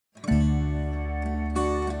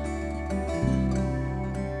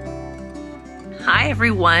Hi,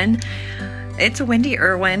 everyone. It's Wendy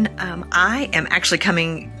Irwin. I am actually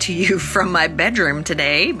coming to you from my bedroom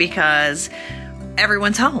today because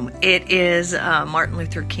everyone's home. It is Martin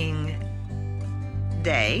Luther King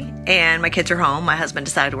Day, and my kids are home. My husband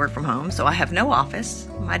decided to work from home, so I have no office.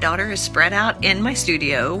 My daughter is spread out in my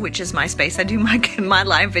studio, which is my space. I do my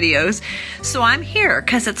live videos, so I'm here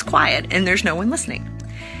because it's quiet and there's no one listening.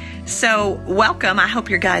 So welcome. I hope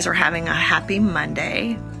you guys are having a happy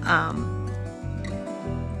Monday.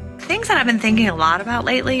 Things that I've been thinking a lot about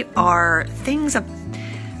lately are things that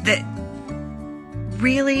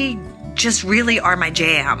really are my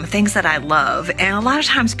jam, things that I love. And a lot of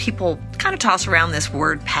times people kind of toss around this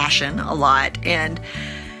word passion a lot. And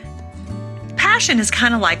passion is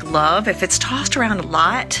kind of like love. If it's tossed around a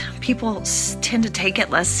lot, people tend to take it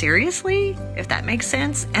less seriously, if that makes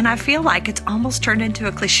sense. And I feel like it's almost turned into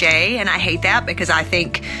a cliche, and I hate that because I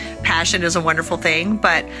think passion is a wonderful thing.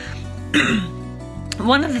 But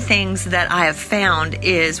one of the things that I have found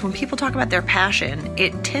is when people talk about their passion,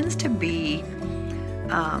 it tends to be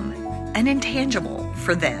an intangible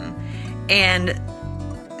for them, and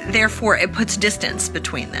therefore it puts distance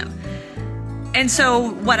between them. And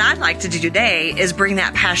so what I'd like to do today is bring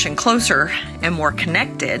that passion closer and more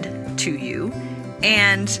connected to you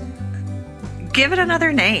and give it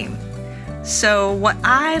another name. So what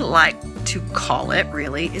I like to call it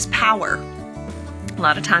really is power. A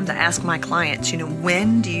lot of times I ask my clients,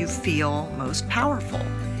 when do you feel most powerful?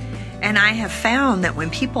 And I have found that when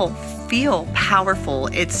people feel powerful,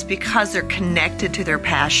 it's because they're connected to their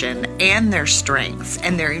passion and their strengths,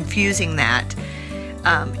 and they're infusing that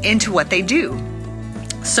into what they do.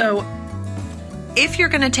 So if you're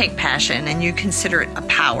going to take passion and you consider it a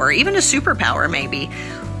power, even a superpower maybe,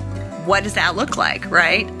 what does that look like,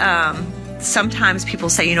 right? Sometimes people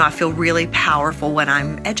say, I feel really powerful when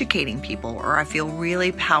I'm educating people, or I feel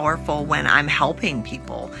really powerful when I'm helping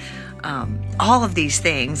people. All of these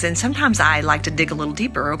things. And sometimes I like to dig a little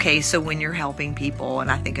deeper. Okay, so when you're helping people, and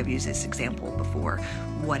I think I've used this example before,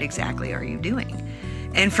 what exactly are you doing?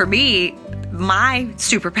 And for me, my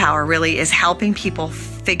superpower really is helping people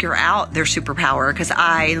figure out their superpower, because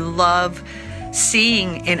I love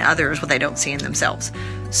seeing in others what they don't see in themselves.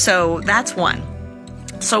 So that's one.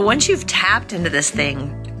 So once you've tapped into this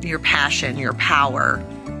thing, your passion, your power,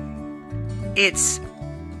 it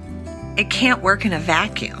can't work in a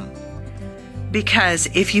vacuum. Because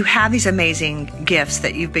if you have these amazing gifts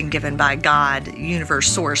that you've been given by God, universe,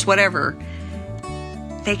 source, whatever,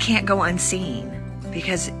 they can't go unseen.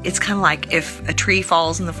 Because it's kind of like if a tree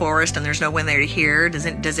falls in the forest and there's no one there to hear, does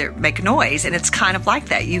it make a noise? And it's kind of like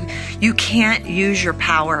that. You can't use your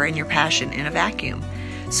power and your passion in a vacuum.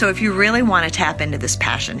 So if you really want to tap into this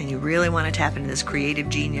passion, and you really want to tap into this creative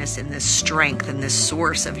genius and this strength and this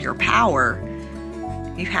source of your power,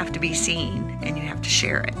 you have to be seen and you have to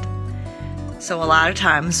share it. So a lot of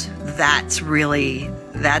times that's really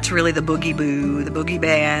the boogie boo, the boogie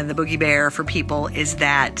band, the boogie bear for people, is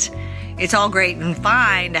that it's all great and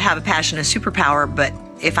fine to have a passion, a superpower, but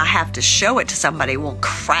if I have to show it to somebody, well,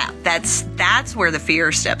 crap, that's where the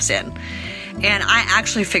fear steps in. And I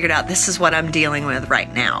actually figured out this is what I'm dealing with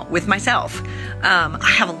right now with myself. I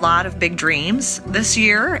have a lot of big dreams this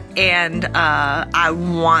year, and I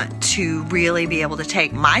want to really be able to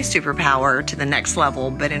take my superpower to the next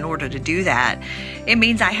level. But in order to do that, it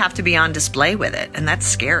means I have to be on display with it, and that's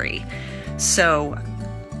scary. So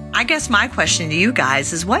I guess my question to you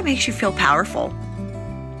guys is, what makes you feel powerful?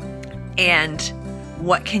 And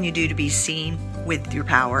what can you do to be seen with your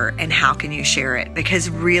power, and how can you share it? Because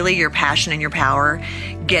really your passion and your power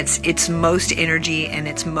gets its most energy and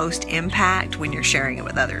its most impact when you're sharing it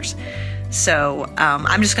with others. So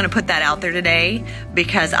I'm just going to put that out there today,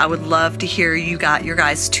 because I would love to hear your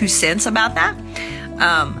guys' 2 cents about that.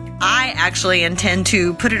 I actually intend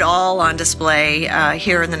to put it all on display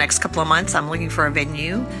here in the next couple of months. I'm looking for a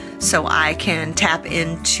venue so I can tap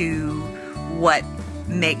into what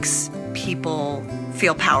makes people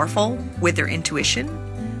feel powerful with their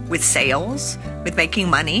intuition, with sales, with making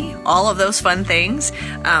money, all of those fun things.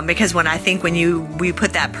 Because when we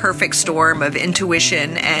put that perfect storm of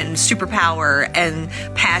intuition and superpower and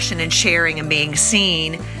passion and sharing and being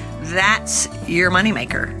seen, that's your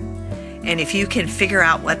moneymaker. And if you can figure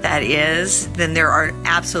out what that is, then there are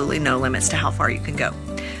absolutely no limits to how far you can go.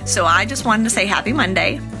 So I just wanted to say happy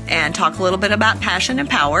Monday and talk a little bit about passion and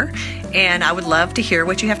power. And I would love to hear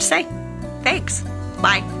what you have to say. Thanks.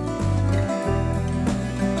 Bye.